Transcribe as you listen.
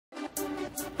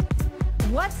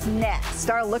What's next?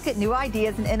 Our look at new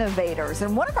ideas and innovators.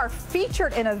 And one of our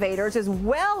featured innovators is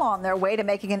well on their way to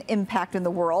making an impact in the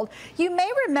world. You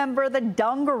may remember the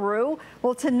Dungaroo.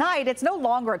 Well, tonight it's no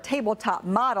longer a tabletop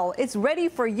model. It's ready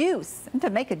for use and to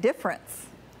make a difference.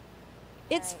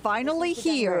 It's finally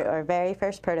here. Our very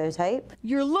first prototype.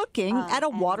 You're looking at a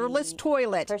waterless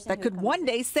toilet that could one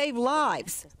day save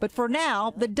lives. But for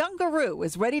now, the Dungaroo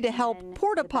is ready to help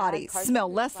porta potties smell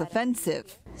less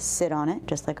offensive. Sit on it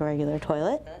just like a regular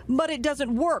toilet. But it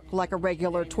doesn't work like a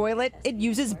regular toilet. It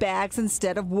uses bags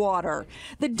instead of water.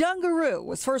 The Dungaroo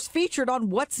was first featured on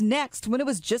What's Next when it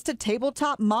was just a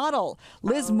tabletop model.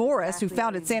 Liz Morris, who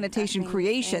founded Sanitation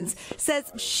Creations,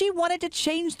 says she wanted to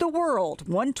change the world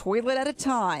one toilet at a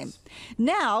time.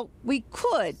 Now, we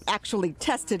could actually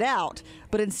test it out,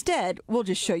 but instead, we'll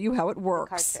just show you how it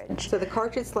works. So the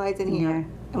cartridge slides in here,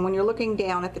 and when you're looking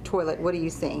down at the toilet, what are you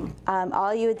seeing?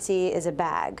 All you would see is a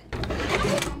bag.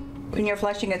 When you're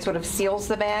flushing, it sort of seals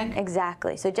the bag?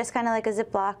 Exactly. So just kind of like a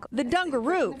Ziploc. The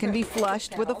Dungaroo can be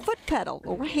flushed with a foot pedal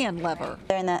or a hand lever.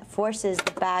 And that forces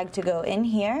the bag to go in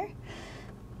here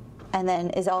and then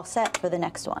is all set for the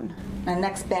next one. The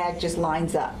next bag just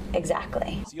lines up.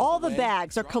 Exactly. All the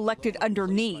bags are collected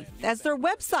underneath. As their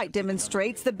website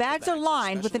demonstrates, the bags are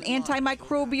lined with an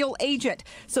antimicrobial agent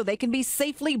so they can be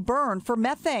safely burned for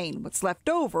methane. What's left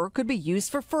over could be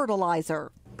used for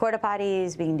fertilizer. Porta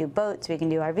potties, we can do boats, we can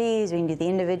do RVs, we can do the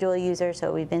individual user.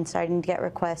 So we've been starting to get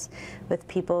requests with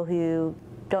people who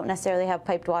don't necessarily have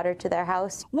piped water to their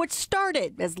house. What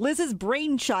started as Liz's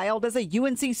brainchild as a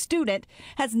UNC student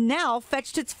has now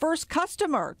fetched its first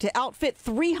customer to outfit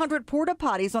 300 porta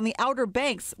potties on the Outer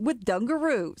Banks with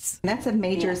Dungaroos. That's a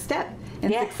major step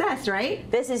in success,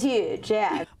 right? This is huge,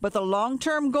 yeah. But the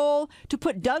long-term goal, to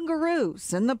put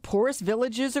Dungaroos in the poorest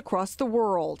villages across the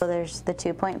world. So there's the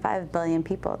 2.5 billion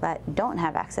people that don't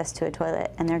have access to a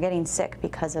toilet, and they're getting sick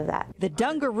because of that. The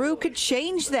Dungaroo could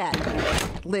change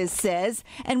that, Liz says,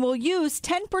 and will use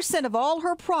 10% of all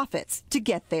her profits to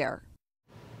get there.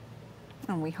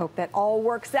 And we hope that all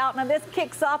works out. Now, this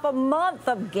kicks off a month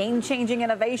of game-changing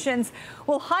innovations.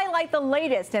 We'll highlight the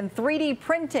latest in 3D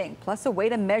printing, plus a way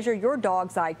to measure your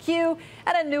dog's IQ,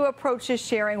 and a new approach to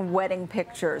sharing wedding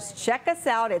pictures. Check us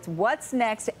out. It's What's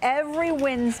Next every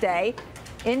Wednesday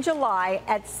in July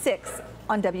at 6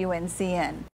 on WNCN.